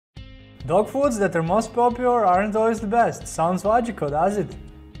Dog foods that are most popular aren't always the best. Sounds logical, does it?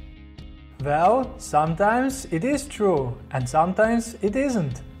 Well, sometimes it is true, and sometimes it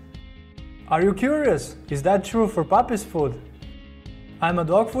isn't. Are you curious? Is that true for puppies food? I'm a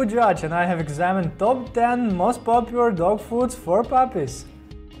dog food judge and I have examined top 10 most popular dog foods for puppies.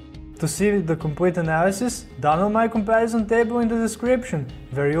 To see the complete analysis, download my comparison table in the description,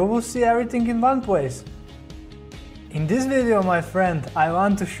 where you will see everything in one place. In this video, my friend, I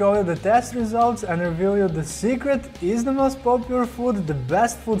want to show you the test results and reveal you the secret: is the most popular food the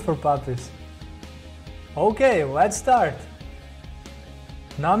best food for puppies? Okay, let's start!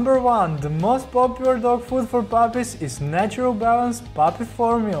 Number 1. The most popular dog food for puppies is Natural Balance Puppy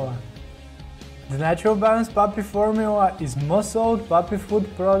Formula. The Natural Balance Puppy Formula is most sold puppy food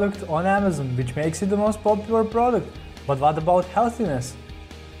product on Amazon, which makes it the most popular product. But what about healthiness?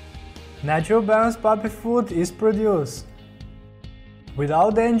 Natural Balance Puppy Food is produced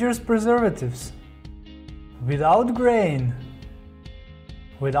without dangerous preservatives, without grain,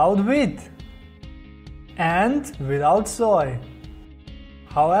 without wheat, and without soy.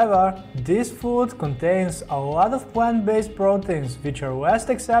 However, this food contains a lot of plant-based proteins, which are less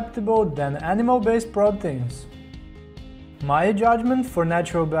acceptable than animal-based proteins. My judgment for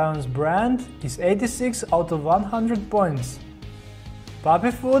Natural Balance brand is 86 out of 100 points.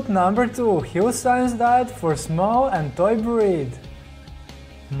 Puppy food number 2. Hill Science diet for small and toy breed.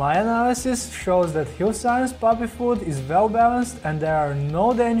 My analysis shows that Hill Science puppy food is well balanced and there are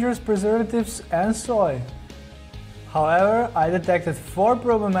no dangerous preservatives and soy. However, I detected 4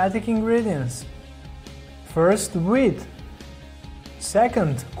 problematic ingredients. First, wheat.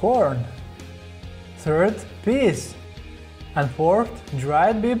 Second, corn. Third, peas. And fourth,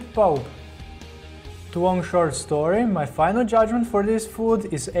 dried beef pulp. To long short story, my final judgment for this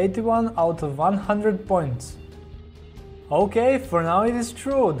food is 81 out of 100 points. Okay, for now it is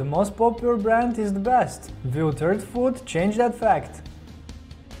true, the most popular brand is the best. Will third food change that fact?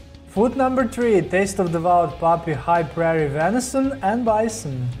 Food number 3. Taste of the Wild Puppy High Prairie Venison and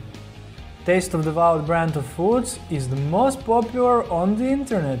Bison. Taste of the Wild brand of foods is the most popular on the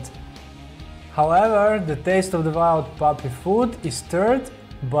internet. However, the Taste of the Wild puppy food is third,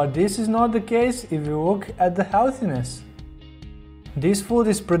 but this is not the case if you look at the healthiness. This food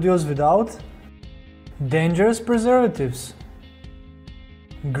is produced without dangerous preservatives,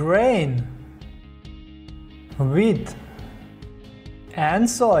 grain, wheat, and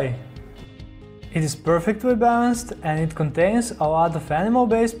soy. It is perfectly balanced and it contains a lot of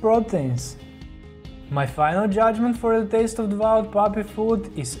animal-based proteins. My final judgment for the Taste of the Wild puppy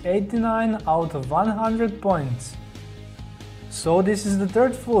food is 89 out of 100 points. So this is the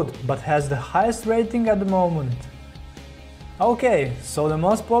third food, but has the highest rating at the moment. Okay, so the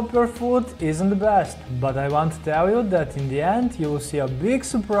most popular food isn't the best, but I want to tell you that in the end you will see a big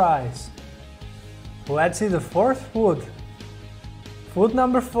surprise. Let's see the fourth food. Food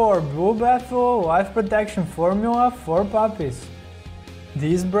number 4. Blue Buffalo Life Protection Formula for puppies.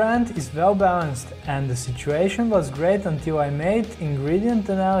 This brand is well balanced and the situation was great until I made ingredient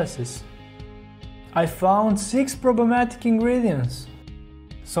analysis. I found 6 problematic ingredients.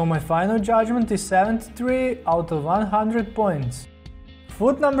 So my final judgment is 73 out of 100 points.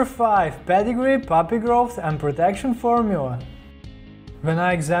 Food number 5. Pedigree Puppy Growth and Protection Formula. When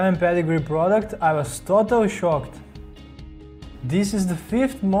I examined Pedigree product, I was totally shocked. This is the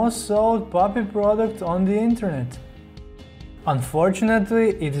 5th most sold puppy product on the internet. Unfortunately,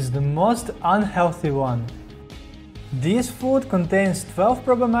 it is the most unhealthy one. This food contains 12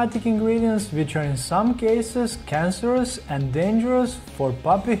 problematic ingredients which are in some cases cancerous and dangerous for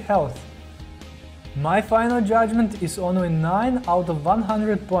puppy health. My final judgment is only 9 out of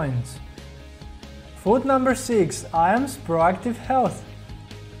 100 points. Food number 6. IAMS Proactive Health.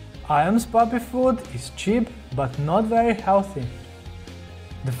 IAMS puppy food is cheap but not very healthy.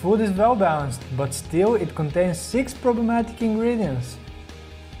 The food is well balanced, but still it contains 6 problematic ingredients.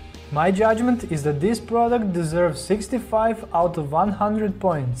 My judgment is that this product deserves 65 out of 100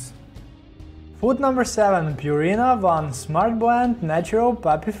 points. Food number 7. Purina One Smart Blend Natural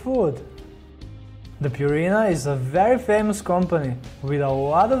Puppy Food. The Purina is a very famous company with a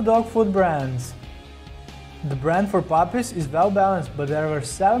lot of dog food brands. The brand for puppies is well balanced, but there were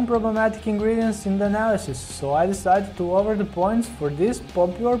 7 problematic ingredients in the analysis, so I decided to lower the points for this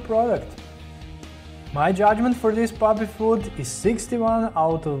popular product. My judgment for this puppy food is 61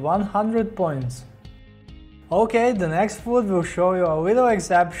 out of 100 points. Okay, the next food will show you a little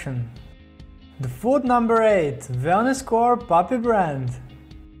exception. The food number 8. Wellness Core Puppy Brand.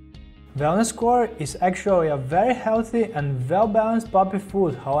 Wellness Core is actually a very healthy and well-balanced puppy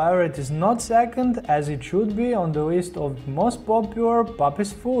food, however it is not second as it should be on the list of most popular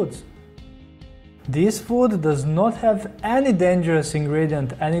puppies foods. This food does not have any dangerous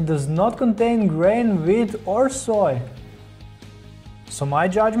ingredient and it does not contain grain, wheat or soy. So my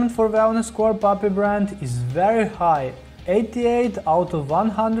judgment for wellness core puppy brand is very high, 88 out of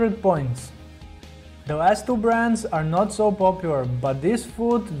 100 points. The last two brands are not so popular, but this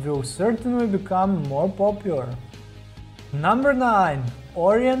food will certainly become more popular. Number 9.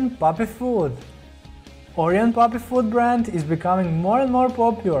 Orion Puppy Food. Orion Puppy Food brand is becoming more and more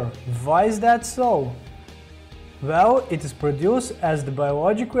popular. Why is that so? Well, it is produced as the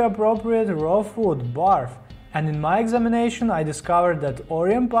biologically appropriate raw food, barf, and in my examination I discovered that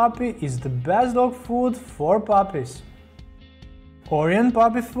Orion Puppy is the best dog food for puppies. Orion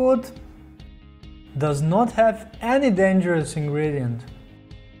Puppy Food does not have any dangerous ingredient,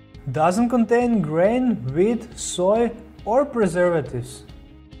 doesn't contain grain, wheat, soy or preservatives,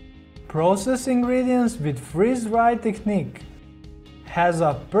 processed ingredients with freeze-dried technique, has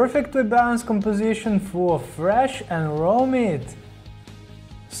a perfectly balanced composition full of fresh and raw meat.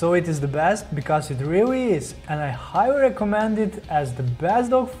 So it is the best because it really is, and I highly recommend it as the best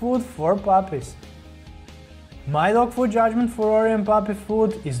dog food for puppies. My dog food judgment for Orion Puppy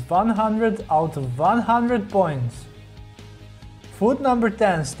Food is 100 out of 100 points. Food number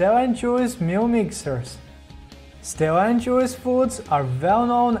 10. Stella & Chewy's Meal Mixers. Stella & Chewy's foods are well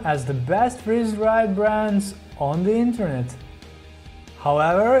known as the best freeze-dried brands on the internet.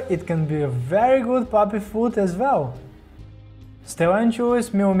 However, it can be a very good puppy food as well. Stella &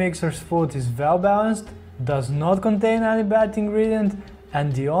 Chewy's Meal Mixers food is well balanced, does not contain any bad ingredient,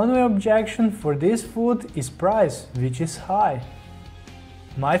 and the only objection for this food is price, which is high.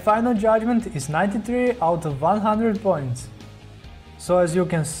 My final judgment is 93 out of 100 points. So as you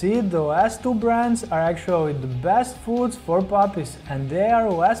can see, the last two brands are actually the best foods for puppies and they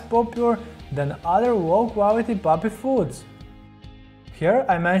are less popular than other low quality puppy foods. Here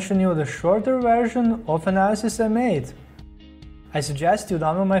I mention you the shorter version of analysis I made. I suggest you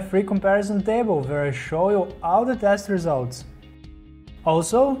download my free comparison table where I show you all the test results.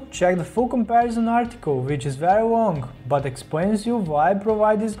 Also, check the full comparison article, which is very long, but explains you why I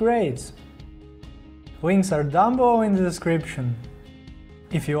provide these grades. Links are down below in the description.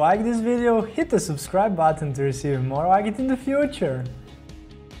 If you like this video, hit the subscribe button to receive more like it in the future.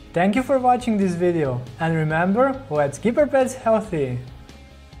 Thank you for watching this video, and remember, let's keep our pets healthy.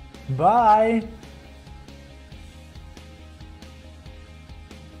 Bye!